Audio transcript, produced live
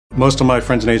Most of my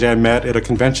friends in AAJA I met at a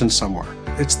convention somewhere.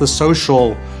 It's the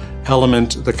social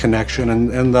element, the connection,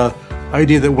 and the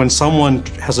idea that when someone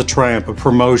has a triumph, a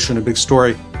promotion, a big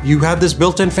story, you have this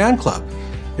built-in fan club.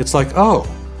 It's like, oh,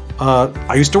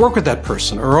 I used to work with that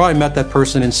person, or oh, I met that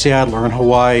person in Seattle or in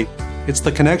Hawaii. It's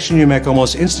the connection you make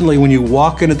almost instantly when you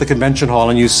walk into the convention hall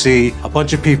and you see a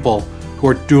bunch of people who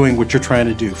are doing what you're trying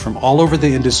to do from all over the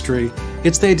industry.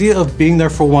 It's the idea of being there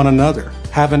for one another,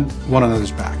 having one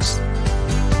another's backs.